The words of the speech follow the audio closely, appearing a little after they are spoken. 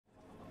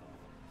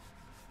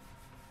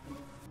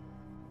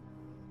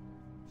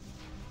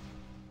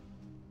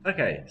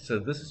Okay, so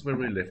this is where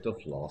we left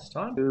off last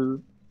time.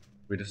 Two.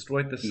 We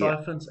destroyed the Yeah.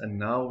 siphons, and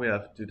now we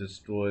have to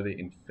destroy the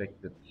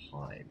infected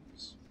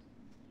hives.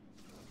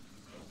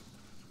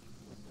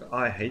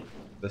 I hate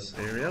this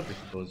area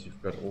because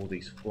you've got all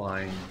these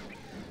flying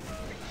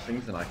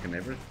things and I can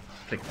never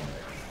click on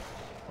it.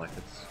 Like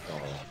it's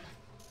Star.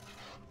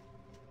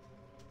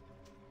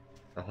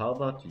 So how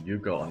about you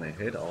go on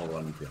ahead, I'll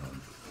run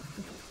behind.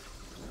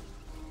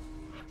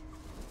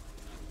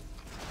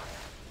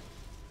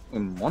 A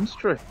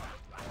monster.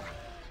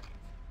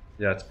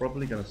 Yeah, it's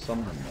probably gonna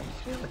summon a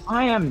monster.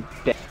 I am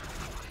dead.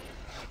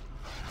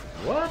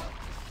 What?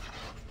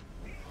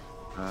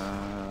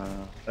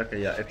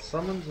 Okay, yeah, it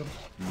summons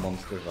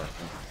monsters, I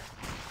think.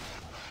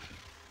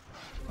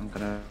 I'm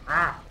gonna.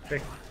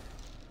 Click.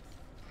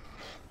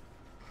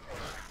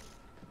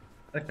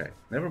 Okay,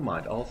 never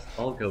mind.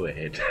 I'll go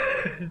ahead.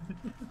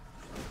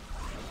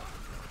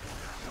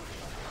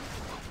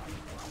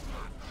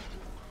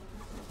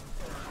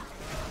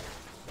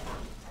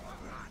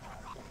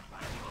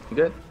 You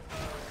good?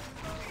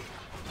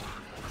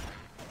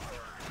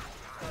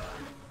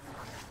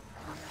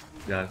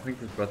 Yeah, I think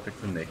we've got the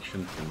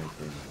connection thing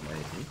again,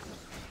 maybe.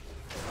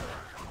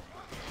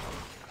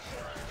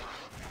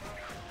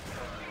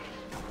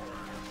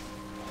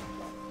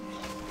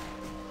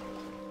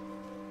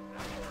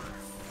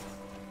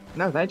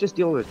 No, they just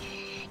deal with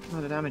a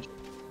lot of damage.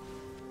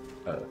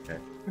 Oh, okay.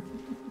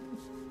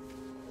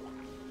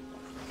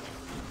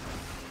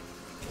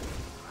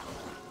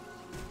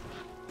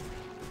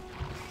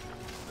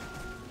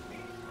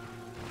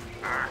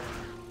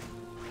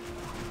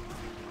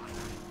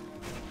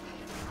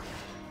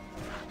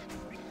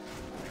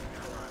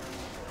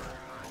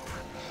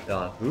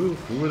 Yeah, who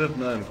would have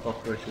known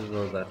cockroaches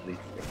are that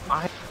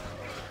lethal?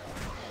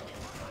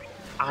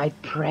 I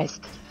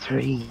pressed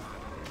 3.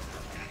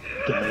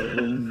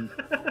 Game.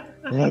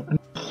 Let me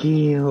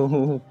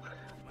heal.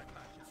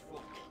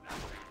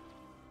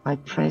 I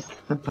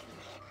pressed the button.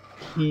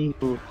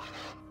 Heal.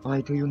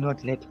 Why do you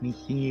not let me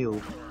heal?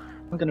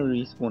 I'm gonna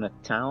respawn a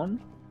town.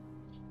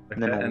 Okay,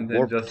 And then I'll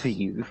warp to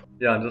you.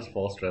 Yeah, and just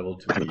fast travel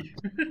to me.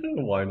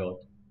 Why not?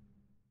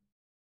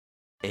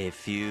 A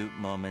few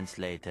moments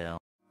later.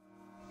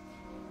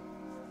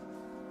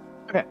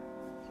 Okay.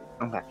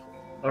 I'm back.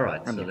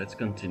 Alright, so let's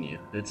continue.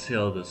 Let's see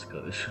how this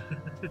goes.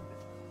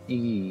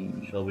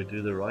 Shall we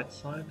do the right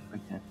side?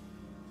 Okay.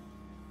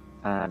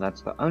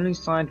 That's the only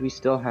side we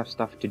still have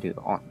stuff to do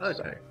on.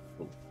 Okay,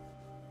 cool.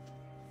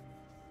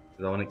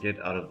 Because I want to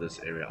get out of this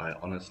area. I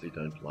honestly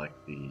don't like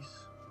these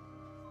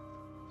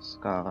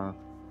Scar.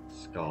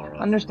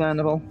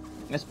 Understandable.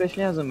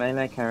 Especially as a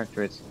melee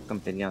character, it's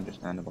completely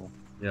understandable.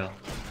 Yeah,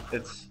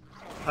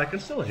 I can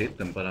still hit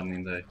them, but I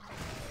mean they're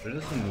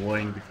just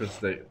annoying because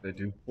they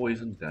do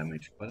poison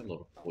damage, quite a lot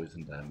of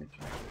poison damage.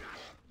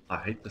 I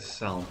hate the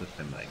sound that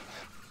they make,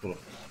 sort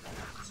of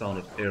sound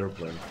of air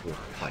blowing through a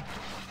pipe.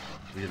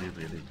 Really,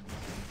 really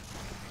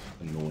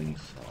annoying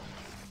sound.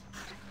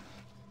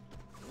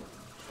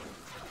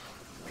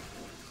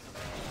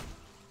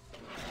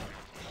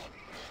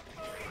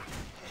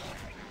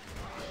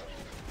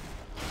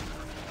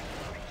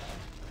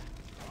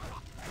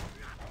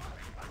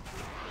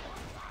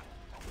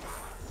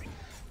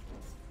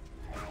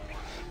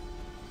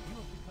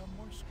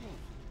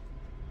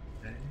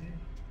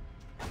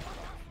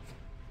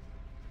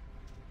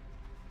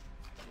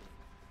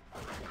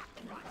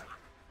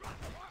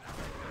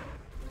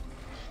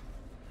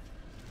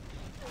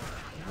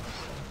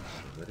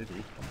 Where did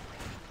he come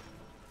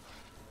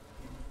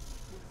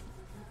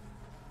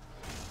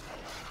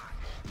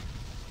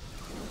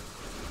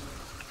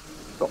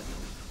Go.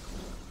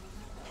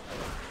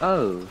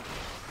 Oh.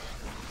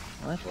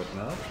 What? What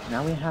now?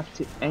 Now we have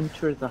to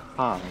enter the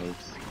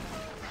hives.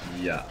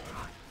 Yeah.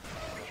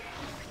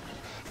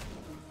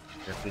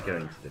 We have to go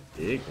into the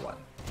big one.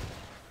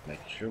 Make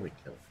sure we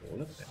kill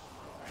all of them.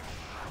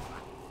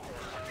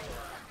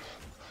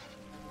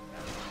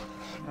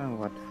 Oh,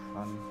 what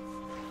fun.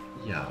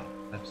 Yeah,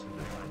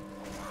 absolutely.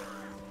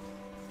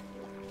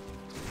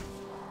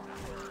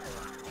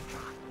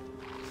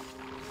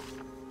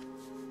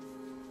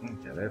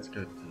 Okay, let's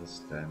go to the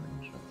stand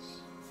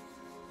entrance.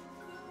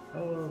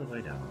 All the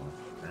way down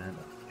and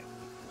up here.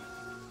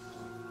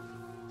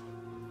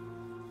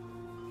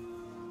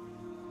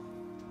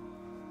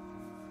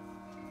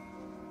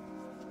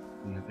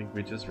 And I think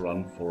we just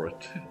run for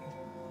it.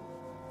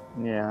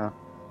 Yeah.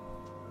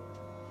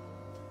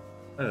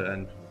 Oh,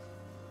 and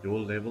your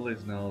level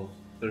is now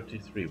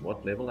 33.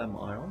 What level am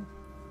I on?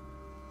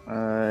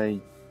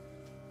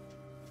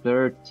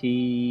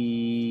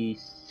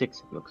 36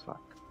 it looks like.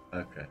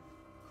 Okay.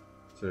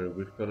 So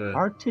we've got a...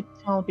 Hard to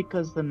tell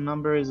because the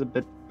number is a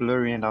bit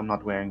blurry and I'm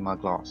not wearing my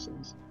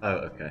glasses. Oh,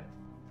 okay.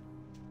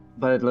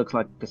 But it looks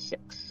like a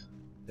 6.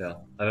 Yeah,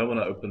 I don't want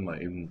to open my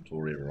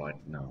inventory right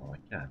now. I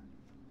can.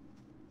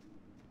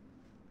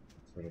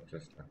 Sort of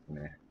just like,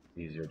 meh.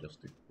 Easier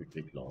just to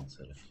quickly glance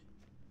at it.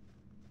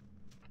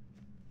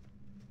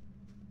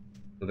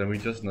 So then we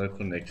just know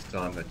for next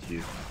time that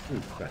you...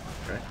 Ooh, crap,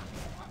 okay.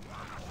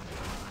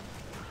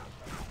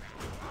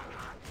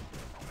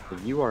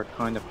 You are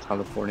kind of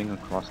teleporting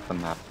across the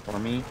map for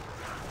me.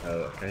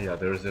 Okay, yeah,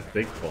 there is a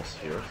big boss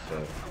here, so...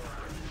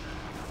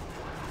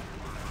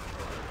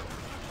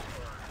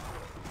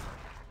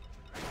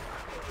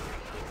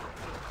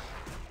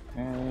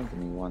 Okay, give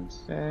me 1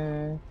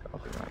 sec. I'll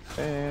be right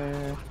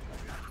there.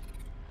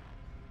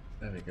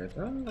 There we go.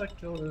 Oh, I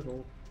killed it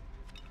all.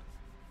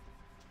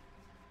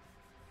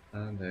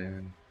 And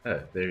then...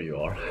 Oh, there you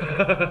are.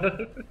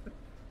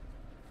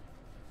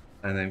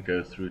 And then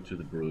go through to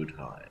the Brood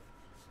Hive.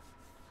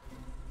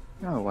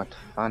 Oh, what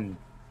fun.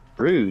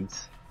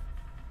 Broods.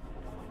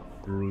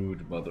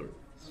 Brood Mothers.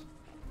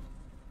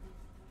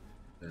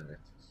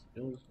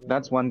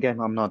 That's one game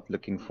I'm not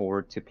looking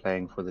forward to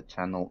playing for the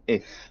channel,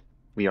 if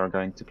we are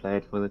going to play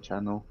it for the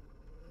channel.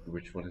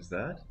 Which one is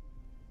that?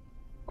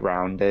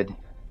 Grounded.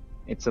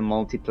 It's a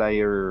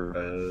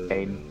multiplayer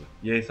game.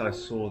 Yes, I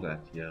saw that,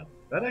 yeah.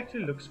 That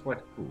actually looks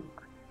quite cool.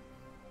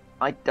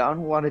 I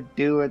don't want to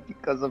do it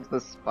because of the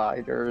The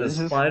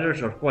spiders.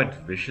 spiders are quite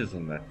vicious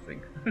on that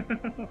thing.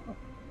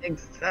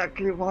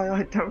 Exactly why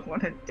I don't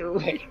want to do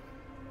it.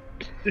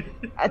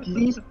 At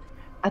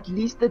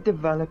least the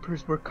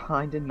developers were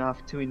kind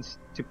enough to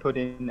put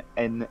in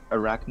an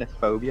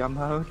arachnophobia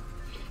mode,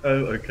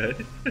 Oh, okay.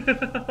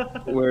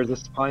 where the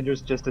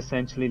spiders just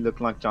essentially look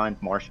like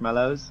giant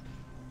marshmallows.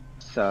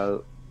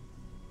 So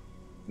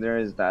there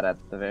is that at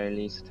the very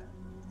least.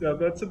 Yeah,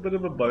 that's a bit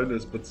of a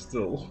bonus, but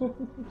still.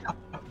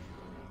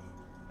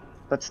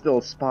 But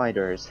still,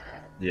 spiders.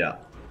 Yeah.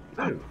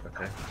 Oh,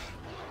 okay.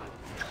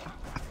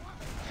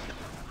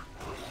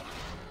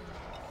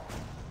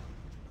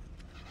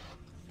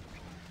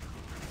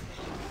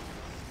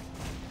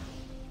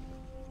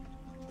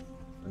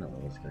 I don't know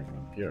what's going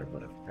on here,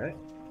 but okay.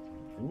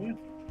 Continue.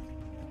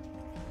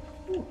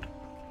 Ooh.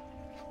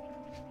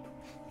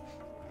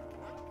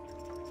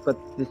 But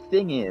the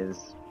thing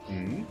is,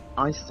 Hmm?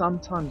 I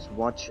sometimes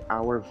watch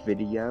our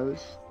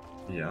videos,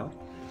 Yeah.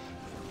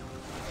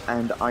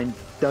 and I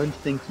don't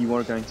think you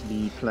are going to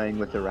be playing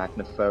with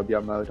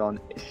arachnophobia mode on.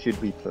 Should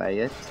we play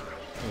it?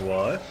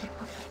 What?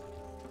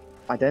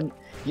 I don't.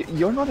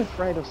 You're not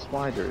afraid of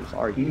spiders,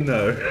 are you?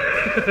 No.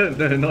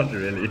 No, not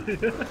really.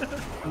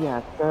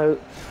 Yeah. So,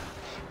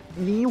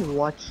 me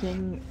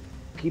watching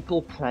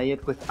people play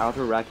it without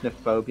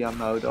arachnophobia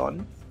mode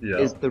on Yeah.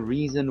 is the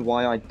reason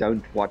why I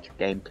don't watch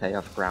gameplay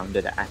of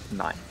Grounded at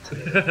night.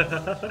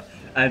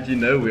 And you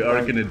know we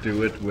are gonna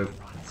do it with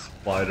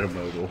spider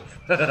mode off.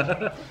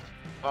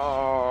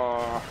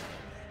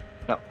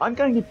 No, I am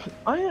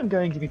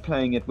going to be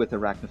playing it with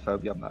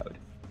arachnophobia mode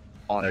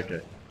on.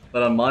 Okay.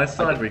 But on my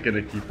side we're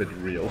gonna keep it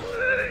real.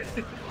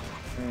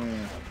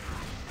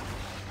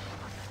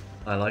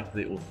 I like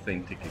the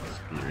authentic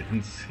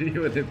experience,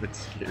 even if it's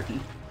scary.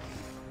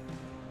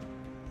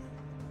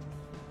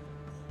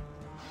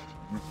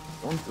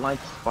 Don't like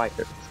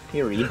spiders,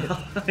 period.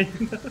 I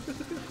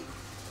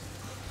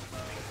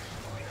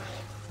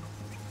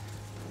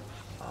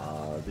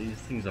know. These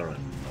things are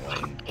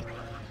annoying.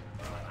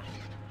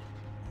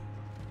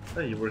 Oh,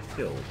 you were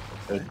killed.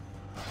 Okay.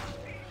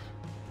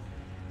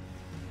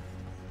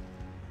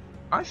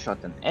 I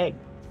shot an egg.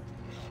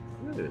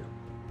 Ooh.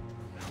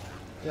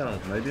 Yeah,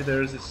 maybe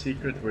there is a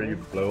secret where you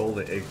blow all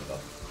the eggs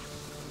up.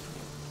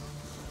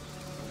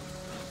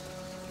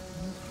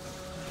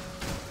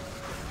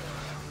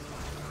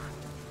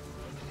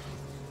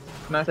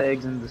 Smash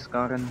eggs in the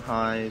Scarran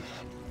Hive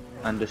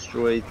and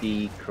destroy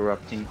the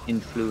corrupting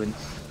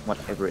influence,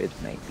 whatever it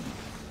may be.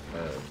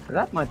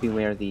 That might be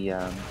where the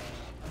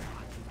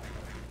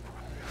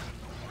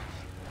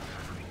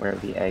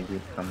egg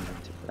would come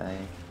into play.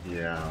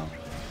 Yeah.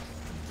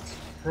 It's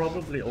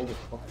probably all the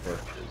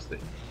cockroaches, the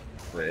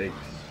eggs.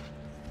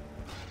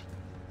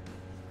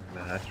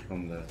 The hatch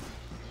from the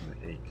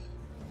eggs.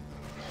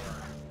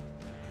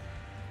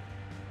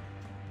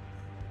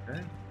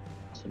 Okay.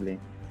 Possibly.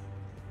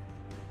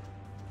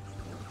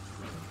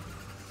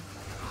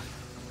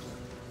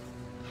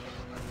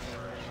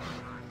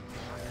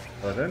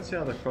 But I don't see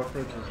how the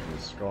cockroaches and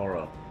the scar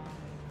are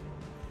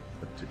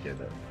put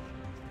together.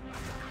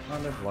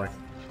 Kind of like...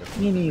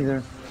 Me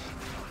neither.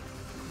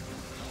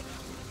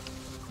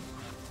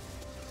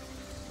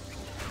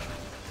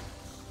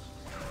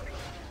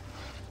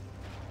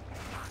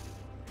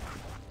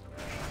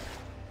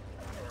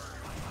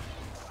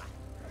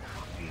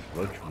 These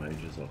roach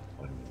mages are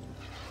quite weird.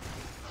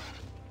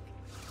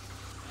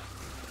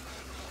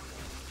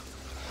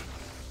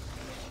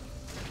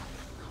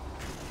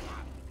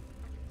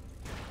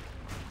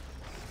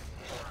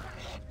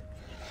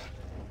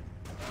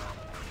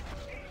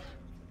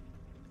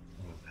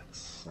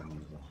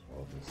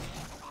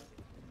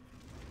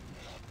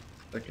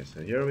 Okay,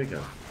 so here we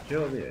go.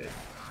 Kill the egg.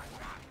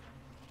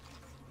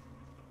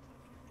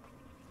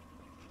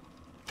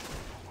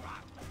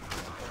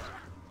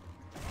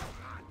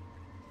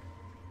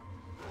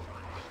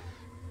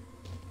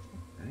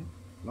 Okay,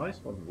 nice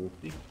one,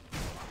 Wolfie.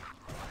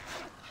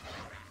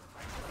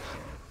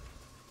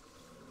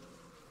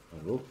 A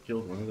wolf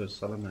killed one of those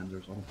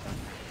salamanders on time.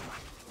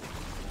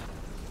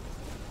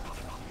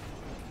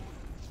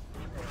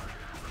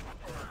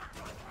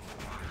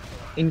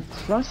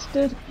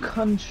 Encrusted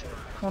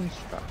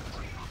construct.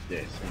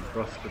 Yes,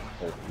 encrusted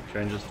pulp. It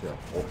changes to a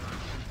pulp.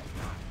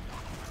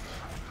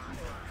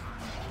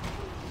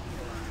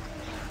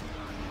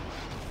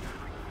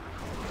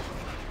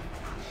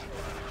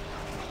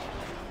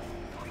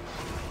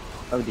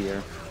 Oh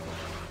dear.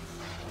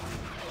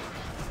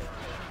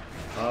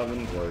 I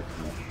haven't worried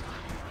too much.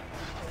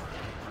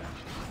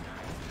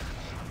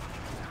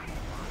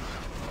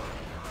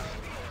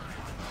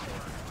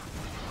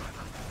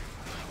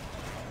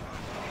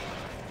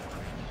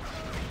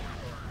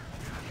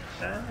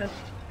 And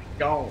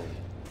go,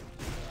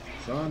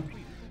 son.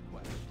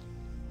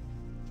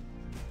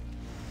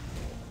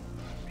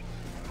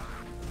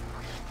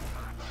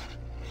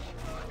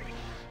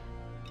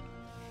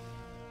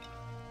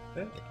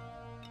 Okay.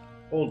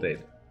 All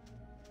dead.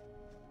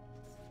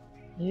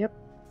 Yep.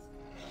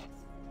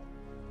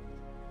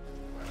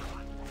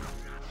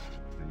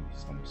 And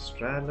some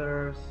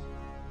straddlers.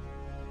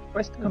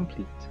 Quest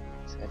complete.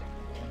 Said.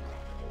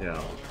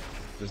 Yeah.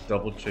 Just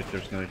double check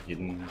there's no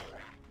hidden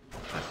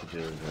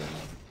passages or...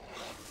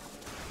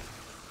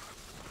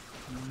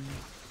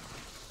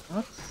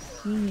 Not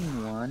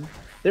seeing one.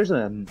 There's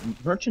a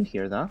merchant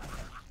here, though.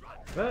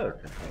 Oh,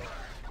 okay.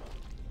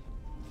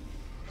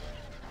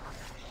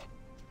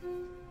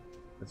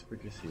 Let's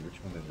quickly see which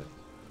one is it.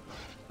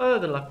 Oh,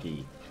 the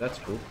lucky. That's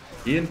cool.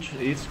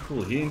 It's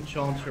cool. He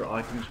enchants your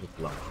items with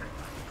luck.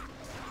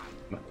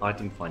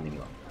 Item finding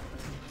luck.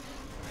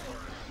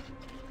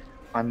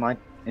 I might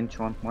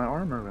enchant my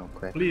armor real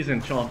quick. Please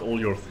enchant all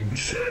your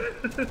things.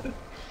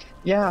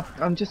 Yeah,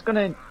 I'm just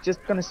gonna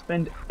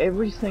spend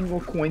every single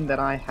coin that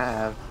I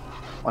have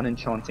on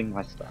enchanting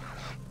my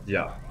stuff.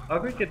 Yeah, I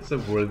think it's a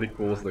worthy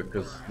cause though,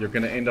 because you're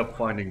gonna end up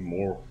finding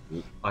more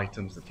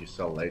items that you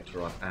sell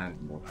later on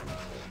and more things.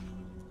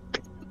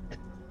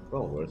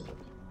 Well worth it.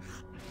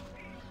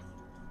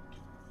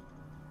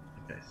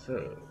 Okay,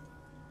 so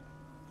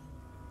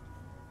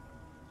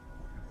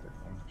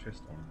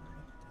chest on.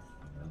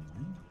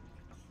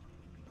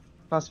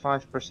 Plus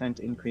 5%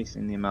 increase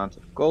in the amount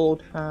of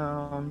gold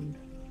found.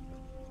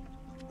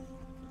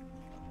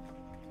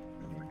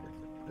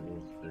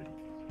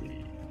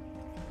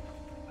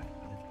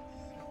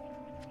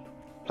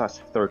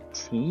 Plus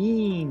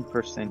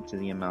 13% to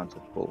the amount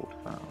of gold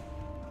found.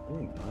 Oh,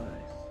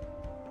 nice.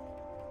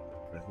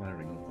 Where's my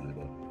ring of blue?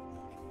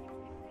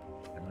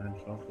 Can I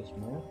enchant this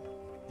more?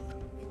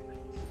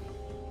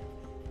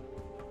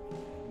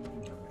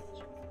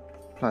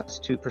 Plus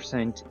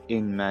 2%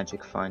 in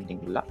magic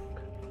finding luck.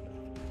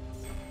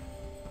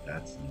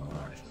 That's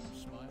nice.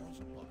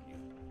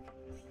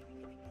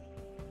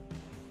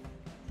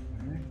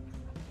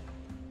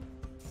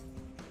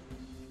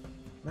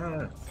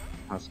 No.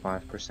 Plus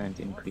 5%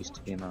 increase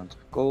to the amount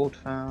of gold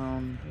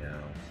found.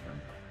 Yeah,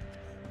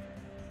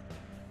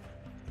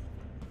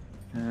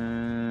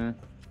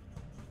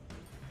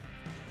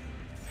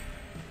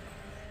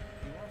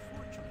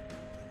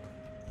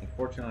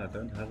 unfortunately, I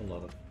don't have a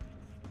lot of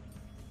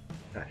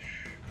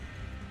cash.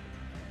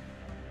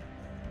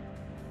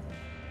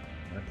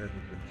 Might be able to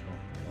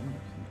enchant one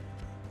or something.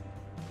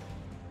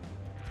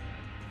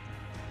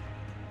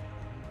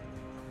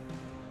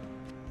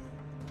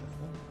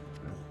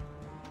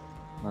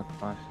 Not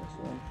 5 as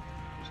well.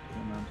 Just the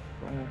amount of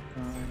gold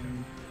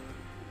found.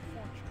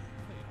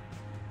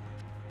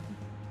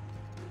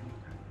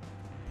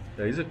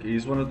 Yeah,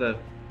 he's one of the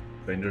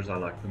vendors I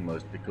like the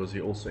most because he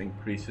also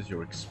increases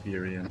your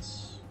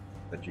experience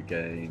that you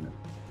gain.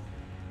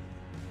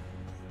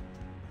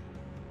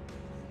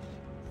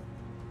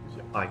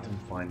 Your item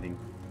finding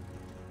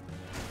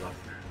luck.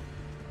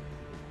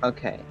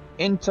 Okay,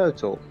 in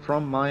total,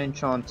 from my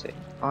enchanting,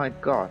 I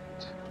got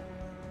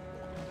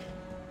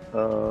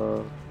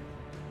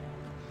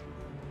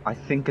I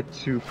think a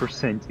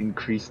 2%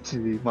 increase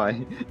to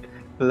my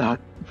luck,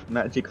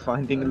 magic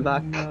finding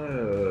luck.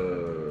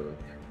 No.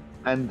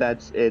 And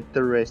that's it.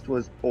 The rest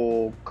was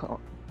all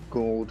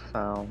gold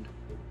found.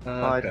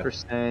 Okay.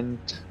 5%.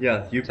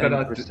 Yeah, you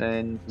gotta.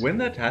 10%. When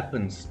that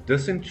happens,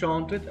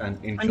 disenchant it and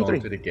enchant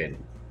 23. it again.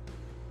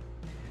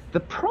 The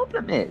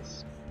problem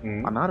is,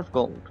 I'm out of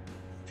gold.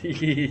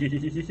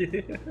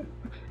 Yeah,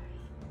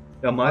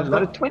 my I've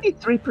got a luck.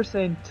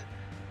 23%.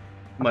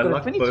 My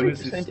luck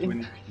bonus is 23%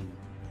 20p.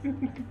 I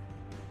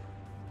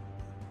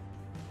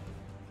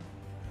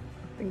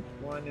think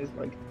one is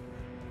like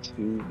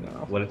 2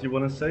 now. What did you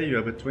want to say? You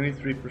have a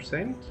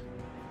 23%?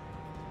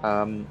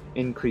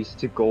 Increase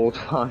to gold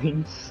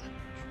finds.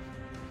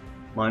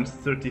 Mine's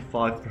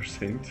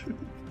 35%.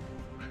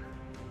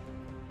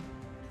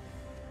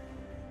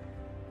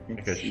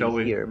 Let's Okay, see shall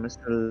we? here,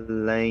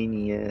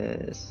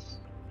 miscellaneous.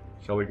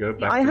 Shall we go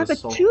back I to have the a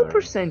salt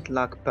 2%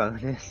 luck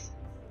bonus.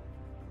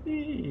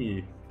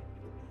 Eek.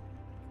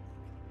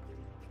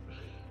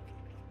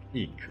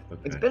 Eek.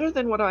 It's Okay. better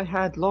than what I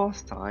had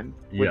last time,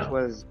 which Yeah.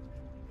 was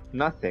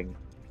nothing.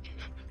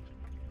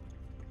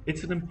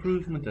 It's an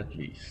improvement at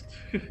least.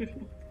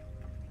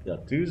 Yeah,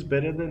 2's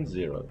better than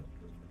 0.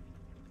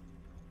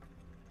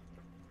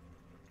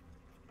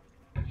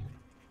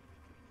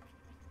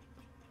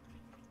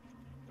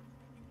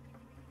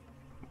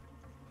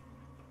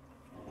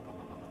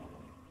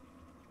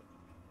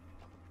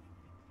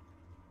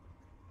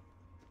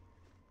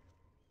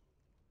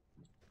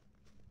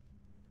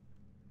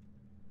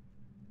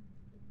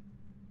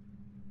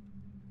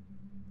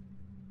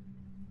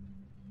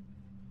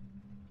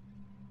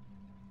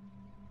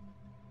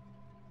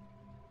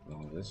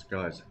 this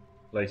guy's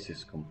place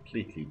is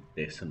completely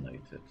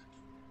decimated.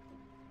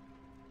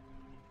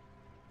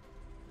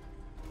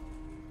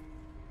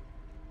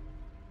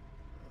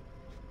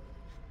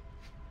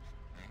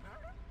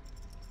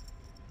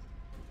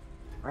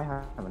 I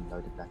haven't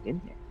loaded that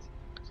in yet.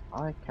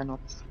 I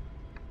cannot.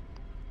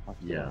 What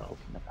Yeah. I'm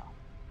talking about.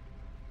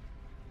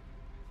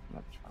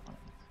 Let's try one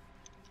of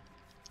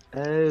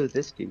these. Oh,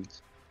 this dude.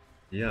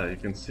 Yeah, you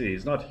can see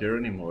he's not here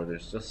anymore.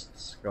 There's just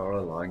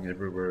Scara lying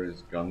everywhere.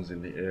 His gun's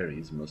in the air.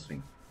 He's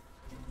missing.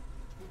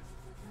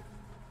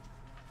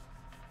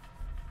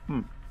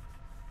 Hmm.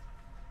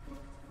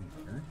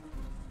 Okay.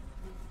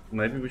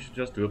 Maybe we should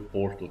just do a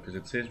portal because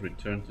it says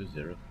return to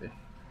Zero Fish.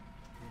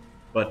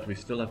 But we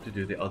still have to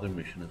do the other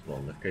mission as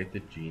well. Locate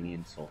the genie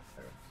in Salt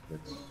Terrace.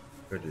 Let's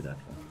go do that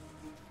one.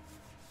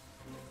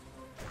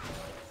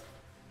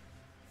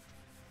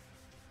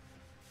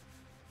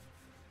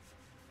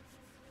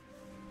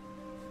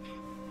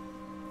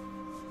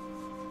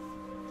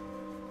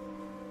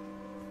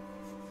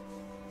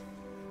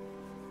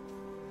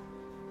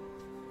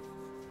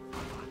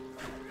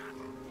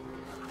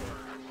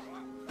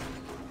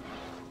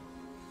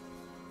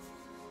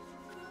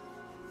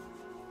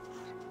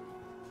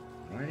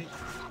 Right.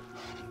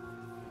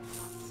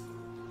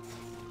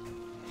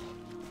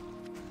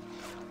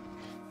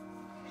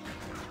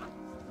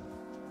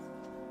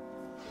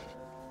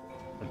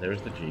 And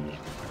there's the genie.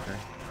 Okay.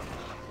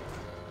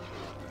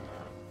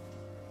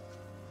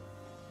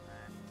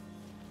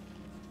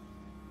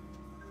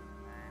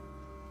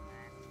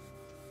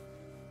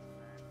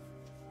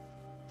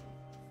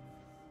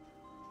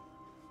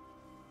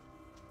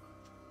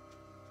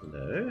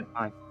 Hello?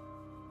 Hi.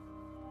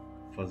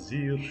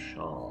 Fazir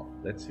Shah.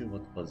 Let's see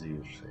what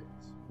Fazir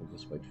says. We'll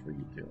just wait for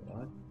you to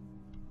arrive.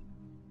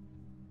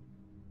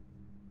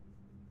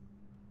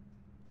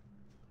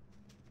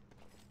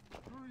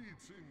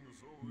 Greetings,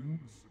 O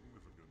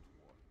insignificant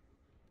one.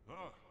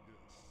 Ah,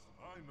 yes,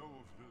 I know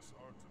of this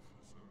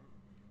artificer.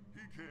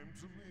 He came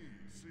to me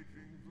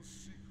seeking the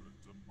secret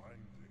of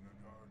binding a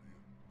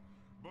guardian.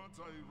 But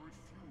I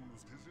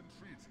refused his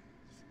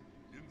entreaties.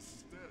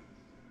 Instead,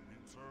 he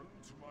turned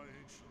to my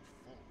ancient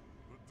foe,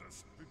 the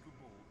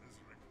despicable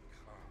Ezrek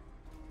Khan,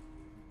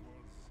 who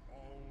was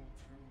all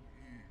too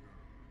eager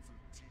to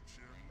teach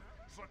him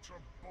such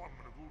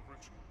abominable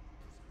rituals.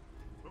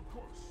 Of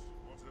course,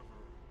 whatever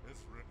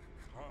Ezrek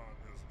Khan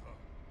has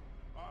done,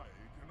 I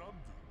can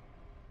undo.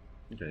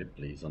 Okay,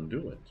 please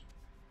undo it.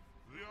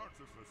 The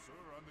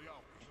Artificer and the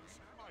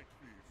Alchemist might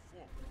be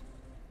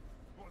formidable,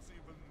 but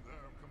even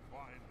their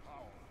combined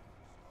powers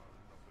are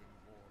nothing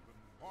more than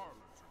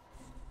parlor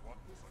tricks to one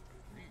such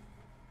as me.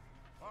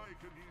 I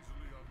can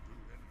easily undo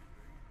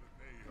anything that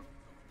they have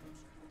done to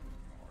your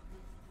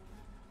garden.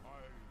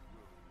 I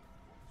will,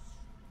 of course,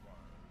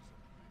 require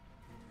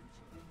something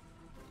to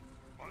return.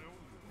 My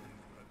only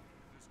friend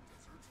in this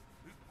desert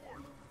is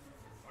boredom.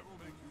 I will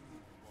make you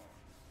move along.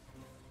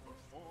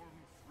 Perform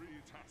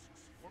 3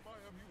 tasks for my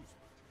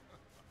amusement.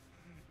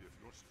 If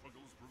your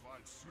struggles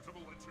provide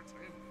suitable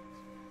entertainment,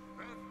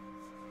 then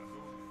and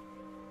only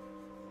then,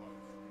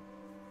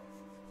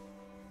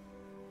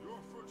 your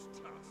first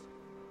task,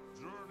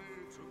 journey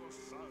to the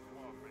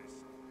Sadwa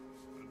Mesas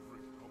and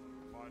recover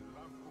my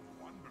Lamp of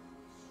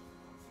Wonders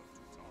from the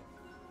Tutan.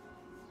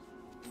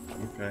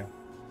 Okay.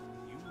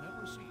 You have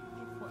received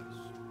a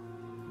quest.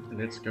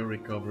 Let's go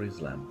recover his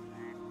lamp.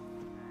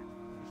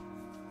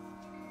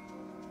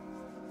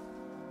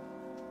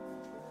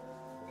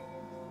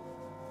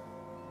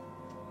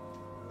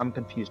 I'm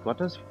confused. What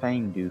does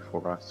fame do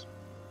for us?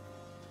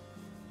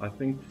 I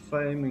think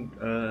fame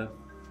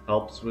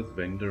helps with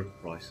vendor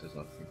prices,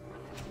 I think.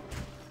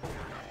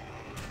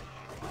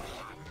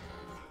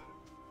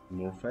 The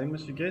more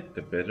famous you get,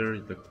 the better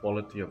the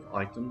quality of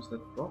items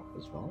that drop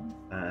as well.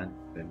 And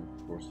then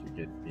of course you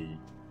get the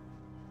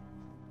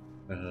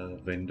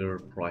vendor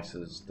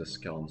prices,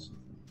 discounts and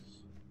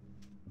things.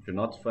 If you're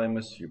not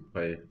famous, you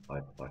pay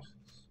high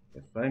prices.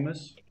 If you're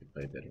famous, you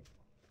pay better.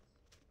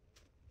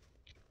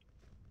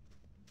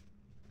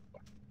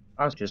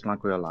 That's just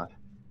like real life.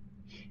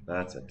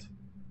 That's it.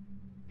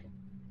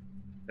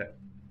 Okay.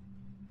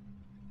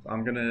 So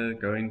I'm gonna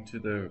go into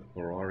the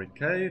Korari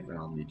cave and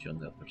I'll meet you on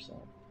the other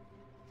side.